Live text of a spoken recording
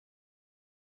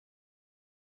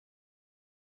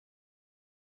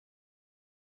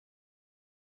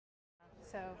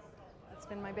so that's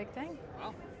been my big thing.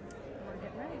 Wow. We're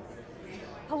getting ready.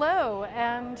 Hello,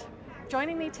 and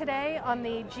joining me today on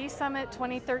the GSummit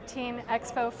 2013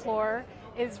 Expo floor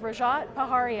is Rajat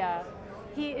Paharia.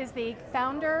 He is the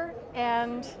founder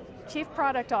and Chief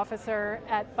Product Officer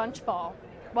at Bunchball.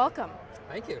 Welcome.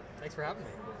 Thank you. Thanks for having me.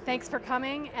 Thanks for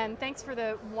coming, and thanks for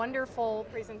the wonderful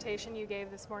presentation you gave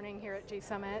this morning here at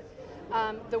GSummit.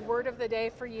 The word of the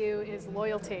day for you is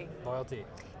loyalty. Loyalty.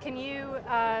 Can you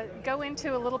go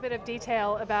into a little bit of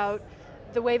detail about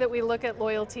the way that we look at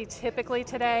loyalty typically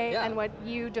today and what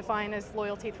you define as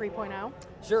loyalty 3.0?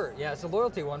 Sure, yeah, so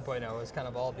loyalty 1.0 is kind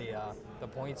of all the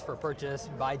points for purchase,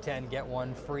 buy 10, get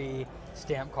one free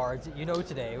stamp cards that you know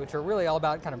today, which are really all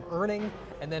about kind of earning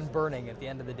and then burning at the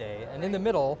end of the day. And in the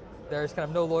middle, there's kind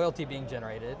of no loyalty being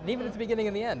generated. And even at the beginning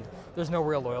and the end, there's no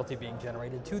real loyalty being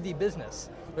generated to the business.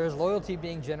 There's loyalty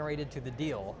being generated to the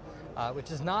deal,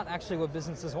 which is not actually what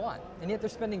businesses want. And yet they're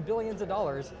spending billions of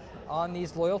dollars on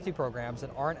these loyalty programs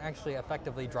that aren't actually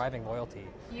effectively driving loyalty.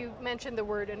 You mentioned the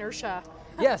word inertia.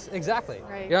 Yes, exactly.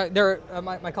 Right. Yeah,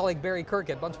 my colleague Barry Kirk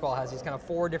at Bunchball has these kind of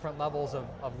 4 different levels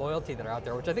of loyalty that are out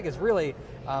there, which I think is really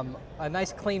a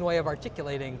nice clean way of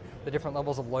articulating the different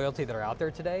levels of loyalty that are out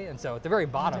there today. And so at the very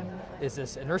bottom is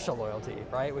this inertia loyalty,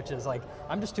 right? Which is like,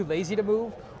 I'm just too lazy to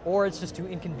move, or it's just too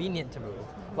inconvenient to move.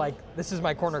 Like, this is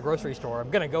my corner grocery store, I'm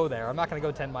gonna go there, I'm not gonna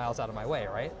go 10 miles out of my way,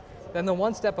 right? Then the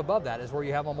one step above that is where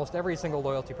you have almost every single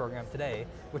loyalty program today,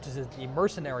 which is the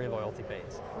mercenary loyalty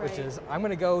phase, which is I'm going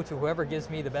to go to whoever gives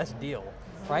me the best deal,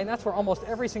 right? And that's where almost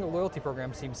every single loyalty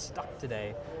program seems stuck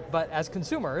today. But as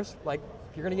consumers, like,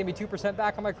 if you're going to give me 2%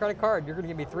 back on my credit card, you're going to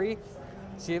give me 3,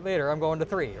 see you later, I'm going to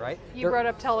 3, right? You brought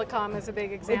up telecom as a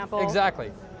big example.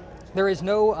 Exactly. There is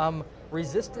no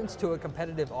resistance to a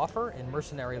competitive offer in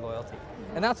mercenary loyalty.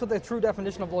 And that's what the true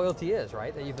definition of loyalty is,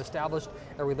 right? That you've established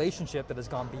a relationship that has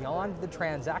gone beyond the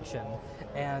transaction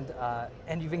and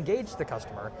you've engaged the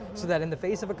customer so that in the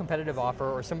face of a competitive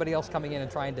offer or somebody else coming in and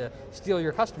trying to steal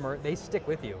your customer, they stick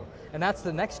with you. And that's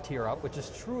the next tier up, which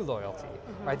is true loyalty,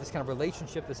 right? This kind of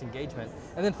relationship, this engagement.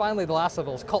 And then finally, the last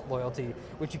level is cult loyalty,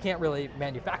 which you can't really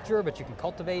manufacture, but you can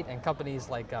cultivate, and companies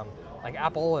like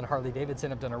Apple and Harley Davidson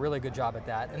have done a really good job at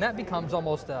that. And that becomes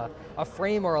almost a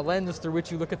frame or a lens through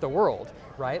which you look at the world,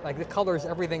 right? Like, it colors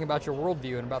everything about your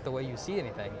worldview and about the way you see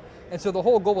anything. And so the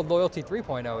whole goal of Loyalty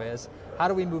 3.0 is, how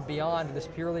do we move beyond this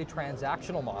purely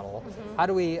transactional model? How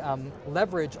do we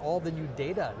leverage all the new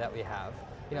data that we have?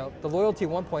 You know, the Loyalty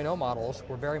 1.0 models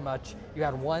were very much, you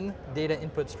had one data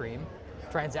input stream,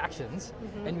 transactions,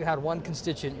 and you had one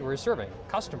constituent you were serving,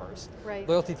 customers. Right.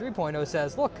 Loyalty 3.0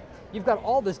 says, look, you've got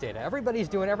all this data. Everybody's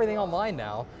doing everything online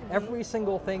now. Every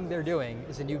single thing they're doing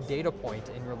is a new data point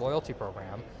in your loyalty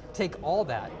program. Take all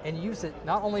that and use it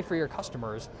not only for your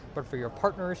customers, but for your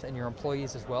partners and your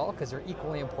employees as well, because they're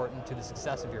equally important to the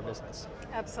success of your business.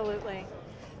 Absolutely.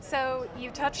 So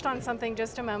you touched on something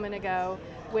just a moment ago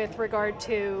with regard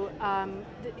to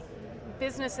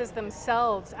businesses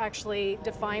themselves actually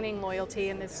defining loyalty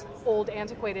in this old,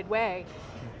 antiquated way.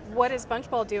 What is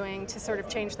Bunchball doing to sort of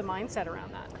change the mindset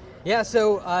around that? Yeah,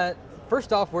 so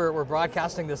first off, we're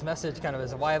broadcasting this message kind of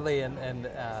as widely and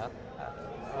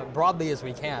broadly as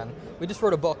we can. We just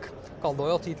wrote a book called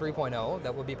Loyalty 3.0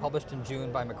 that will be published in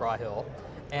June by McGraw-Hill.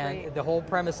 And the whole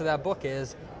premise of that book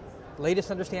is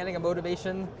latest understanding of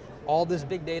motivation, all this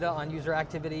big data on user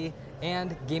activity,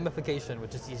 and gamification,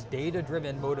 which is these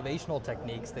data-driven motivational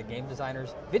techniques that game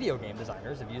designers, video game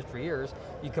designers, have used for years.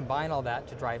 You combine all that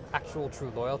to drive actual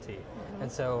true loyalty.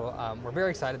 And so we're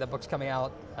very excited. That book's coming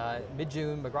out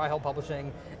mid-June, McGraw-Hill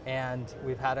Publishing, and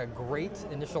we've had a great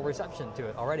initial reception to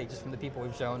it already, just from the people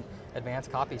we've shown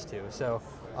advanced copies to. So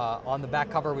on the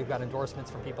back cover, we've got endorsements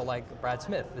from people like Brad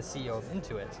Smith, the CEO of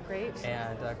Intuit. Great.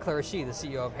 And Clara Shih, the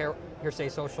CEO of Hearsay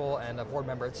Social and a board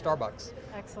member at Starbucks.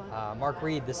 Excellent. Mark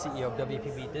Reed, the CEO of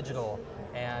WPP Digital,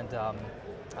 and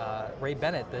Ray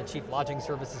Bennett, the Chief Lodging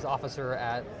Services Officer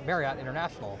at Marriott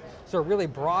International. So a really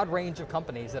broad range of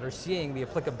companies that are seeing the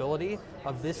applicability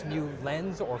of this new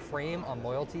lens or frame on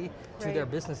loyalty to their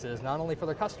businesses, not only for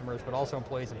their customers, but also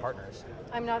employees and partners.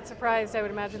 I'm not surprised. I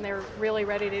would imagine they're really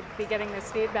ready to be getting this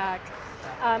feedback.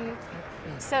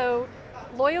 So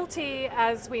loyalty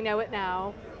as we know it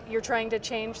now, you're trying to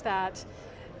change that.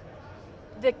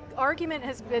 The argument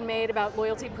has been made about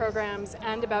loyalty programs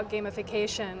and about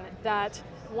gamification that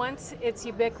once it's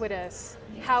ubiquitous,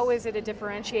 how is it a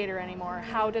differentiator anymore?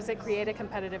 How does it create a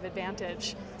competitive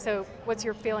advantage? So what's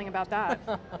your feeling about that?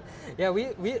 Yeah,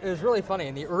 it was really funny.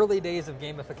 In the early days of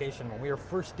gamification, when we were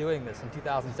first doing this in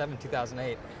 2007,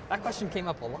 2008, that question came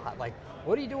up a lot. Like,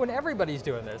 what do you do when everybody's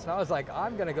doing this? And I was like,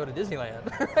 I'm going to go to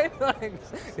Disneyland, right?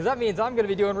 Because that means I'm going to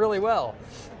be doing really well.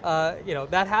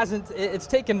 That it's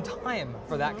taken time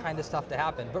for that kind of stuff to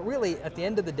happen. But really, at the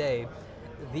end of the day,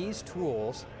 these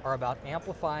tools are about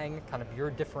amplifying kind of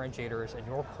your differentiators and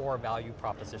your core value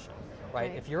proposition,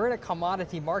 right? If you're in a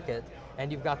commodity market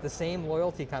and you've got the same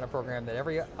loyalty kind of program that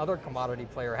every other commodity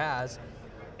player has,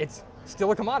 it's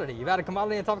still a commodity. You've added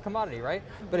commodity on top of commodity, right?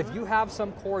 But if you have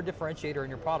some core differentiator in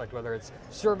your product, whether it's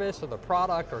service or the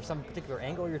product or some particular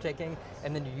angle you're taking,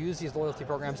 and then you use these loyalty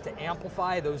programs to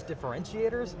amplify those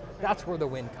differentiators, that's where the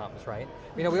win comes, right?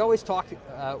 We always talk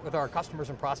with our customers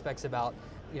and prospects about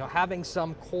having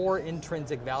some core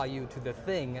intrinsic value to the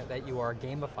thing that you are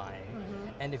gamifying.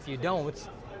 And if you don't,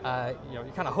 you're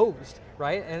kind of hosed,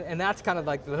 right? And that's kind of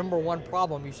like the number one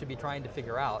problem you should be trying to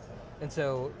figure out. And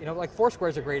so, like Foursquare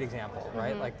is a great example,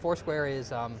 right? Like Foursquare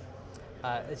is,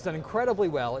 it's done incredibly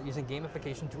well at using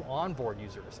gamification to onboard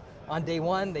users. On day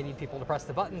one, they need people to press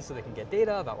the button so they can get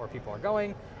data about where people are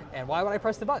going. And why would I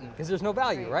press the button? Because there's no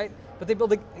value, right? But they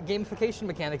build the gamification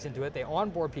mechanics into it. They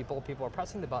onboard people. People are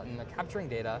pressing the button. They're capturing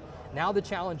data. Now the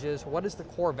challenge is, what is the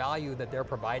core value that they're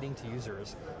providing to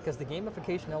users? Because the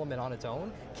gamification element on its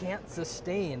own can't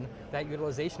sustain that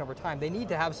utilization over time. They need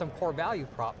to have some core value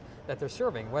prop that they're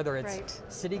serving, whether it's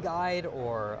city guide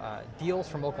or deals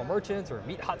from local merchants or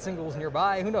meet hot singles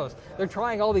nearby, who knows? They're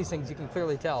trying all these things, you can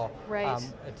clearly tell,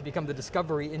 to become the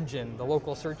discovery engine, the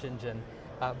local search engine.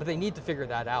 But they need to figure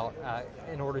that out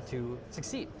in order to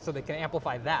succeed, so they can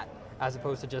amplify that as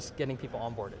opposed to just getting people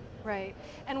onboarded. Right,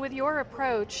 and with your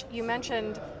approach, you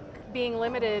mentioned being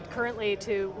limited currently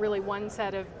to really one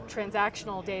set of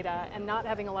transactional data and not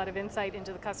having a lot of insight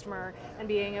into the customer and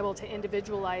being able to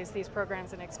individualize these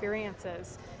programs and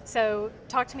experiences. So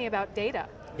talk to me about data.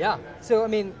 Yeah, so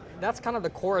that's kind of the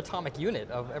core atomic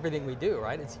unit of everything we do,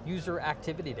 right? It's user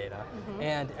activity data.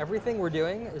 And everything we're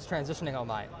doing is transitioning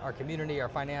online. Our community, our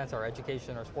finance, our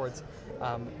education, our sports,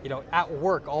 at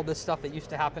work, all this stuff that used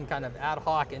to happen kind of ad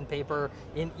hoc in paper,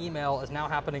 in email, is now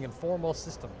happening in formal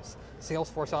systems.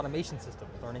 Salesforce automation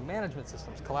systems, learning management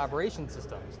systems, collaboration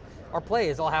systems. Our play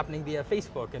is all happening via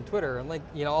Facebook and Twitter and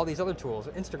all these other tools,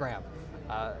 Instagram.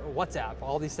 WhatsApp,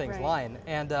 all these things, Line,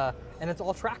 and it's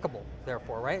all trackable,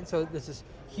 therefore, right? And so there's this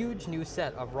huge new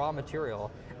set of raw material,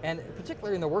 and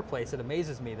particularly in the workplace, it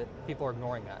amazes me that people are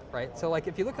ignoring that, right? So like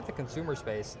if you look at the consumer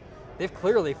space, they've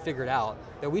clearly figured out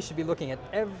that we should be looking at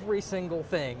every single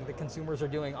thing that consumers are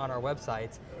doing on our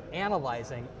websites,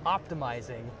 analyzing,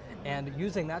 optimizing, and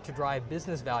using that to drive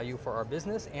business value for our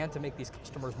business and to make these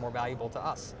customers more valuable to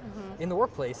us. In the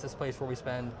workplace, this place where we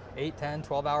spend 8, 10,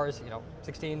 12 hours,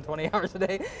 16, 20 hours a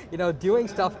day, doing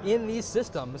stuff in these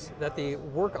systems that the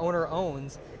work owner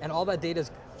owns, and all that data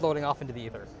is floating off into the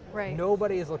ether.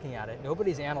 Nobody is looking at it,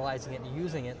 nobody's analyzing it and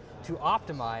using it to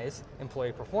optimize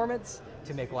employee performance,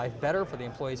 to make life better for the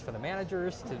employees, for the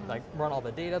managers, to run all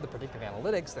the data, the predictive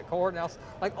analytics, the cohort analysis,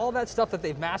 all that stuff that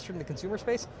they've mastered in the consumer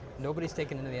space, nobody's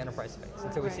taken into the enterprise space.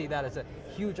 And so we see that as a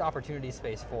huge opportunity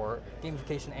space for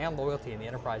gamification and loyalty in the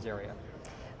enterprise area.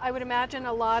 I would imagine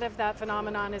a lot of that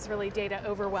phenomenon is really data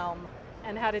overwhelm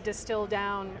and how to distill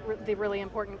down the really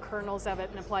important kernels of it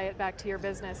and apply it back to your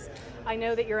business. I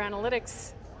know that your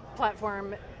analytics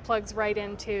platform plugs right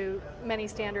into many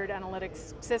standard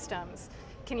analytics systems.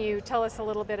 Can you tell us a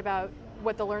little bit about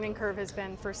what the learning curve has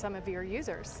been for some of your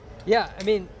users? Yeah,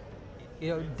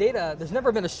 data, there's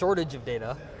never been a shortage of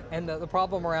data, and the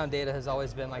problem around data has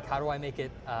always been how do I make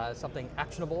it something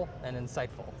actionable and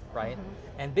insightful, right?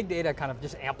 And big data kind of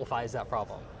just amplifies that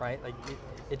problem, right?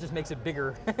 It just makes it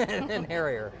bigger and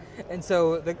hairier. And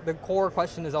so the core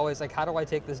question is always how do I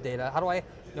take this data? How do I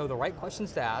know the right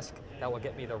questions to ask that will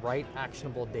get me the right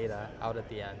actionable data out at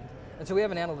the end? And so we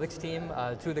have an analytics team.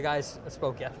 Two of the guys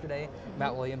spoke yesterday,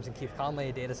 Matt Williams and Keith Conley,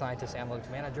 a data scientist, analytics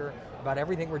manager, about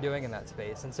everything we're doing in that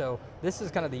space. And so this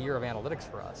is kind of the year of analytics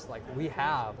for us. We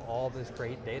have all this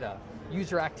great data,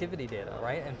 user activity data,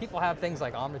 right? And people have things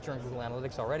like Omniture and Google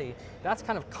Analytics already. That's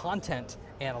kind of content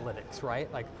analytics, right?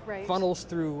 Funnels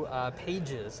through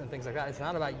pages and things like that. It's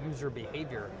not about user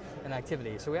behavior and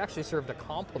activity. So we actually serve to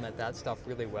complement that stuff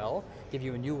really well, give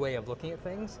you a new way of looking at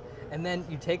things. And then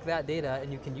you take that data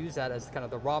and you can use that as kind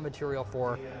of the raw material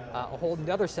for a whole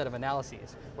other set of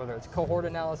analyses, whether it's cohort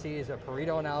analyses or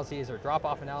Pareto analyses or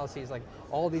drop-off analyses,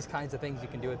 all these kinds of things you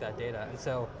can do with that data. And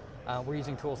so We're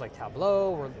using tools like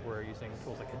Tableau, we're using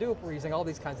tools like Hadoop, we're using all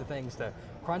these kinds of things to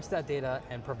crunch that data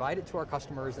and provide it to our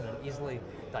customers in an easily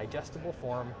digestible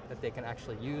form that they can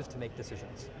actually use to make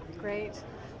decisions. Great.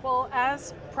 Well,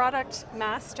 as product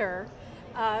master,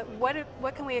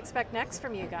 what can we expect next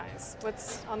from you guys?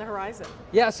 What's on the horizon?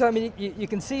 Yeah, so I mean, you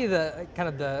can see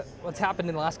what's happened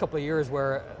in the last couple of years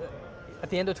where at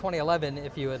the end of 2011,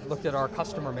 if you had looked at our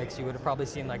customer mix, you would have probably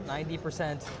seen like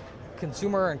 90%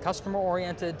 consumer and customer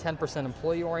oriented, 10%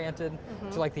 employee oriented.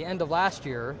 To like the end of last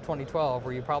year, 2012,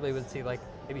 where you probably would see like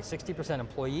maybe 60%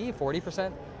 employee,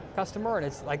 40% customer, and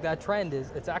it's like that trend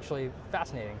it's actually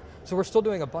fascinating. So we're still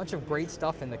doing a bunch of great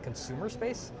stuff in the consumer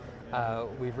space.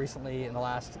 We've recently, in the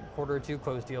last quarter or two,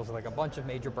 closed deals with like a bunch of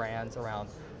major brands around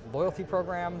loyalty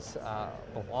programs,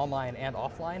 both online and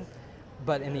offline.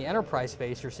 But in the enterprise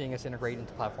space, you're seeing us integrate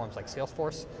into platforms like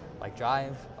Salesforce, like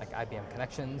Jive, like IBM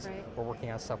Connections. Right. We're working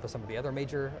on stuff with some of the other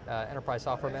major enterprise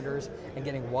software vendors and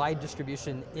getting wide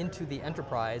distribution into the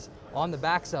enterprise on the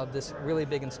backs of this really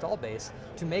big install base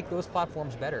to make those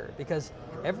platforms better. Because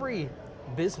every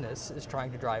business is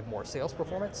trying to drive more sales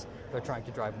performance, they're trying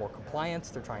to drive more compliance,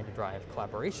 they're trying to drive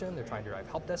collaboration, they're trying to drive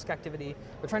help desk activity,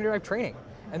 they're trying to drive training.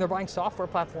 And they're buying software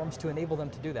platforms to enable them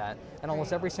to do that. And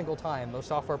almost every single time, those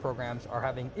software programs are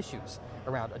having issues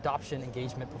around adoption,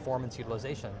 engagement, performance,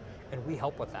 utilization, and we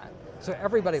help with that. So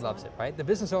everybody loves it, right? The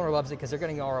business owner loves it because they're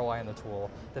getting ROI on the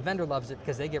tool. The vendor loves it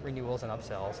because they get renewals and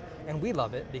upsells. And we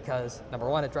love it because, number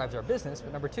one, it drives our business,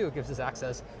 but number two, it gives us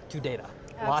access to data.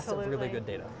 Lots of really good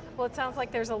data. Well, it sounds like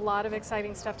there's a lot of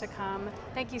exciting stuff to come.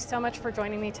 Thank you so much for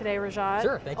joining me today, Rajat.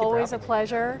 Sure, thank you. Always a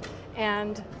pleasure,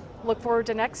 and look forward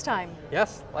to next time.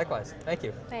 Yes, likewise. Thank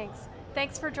you. Thanks.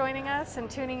 Thanks for joining us and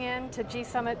tuning in to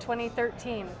GSummit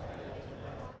 2013.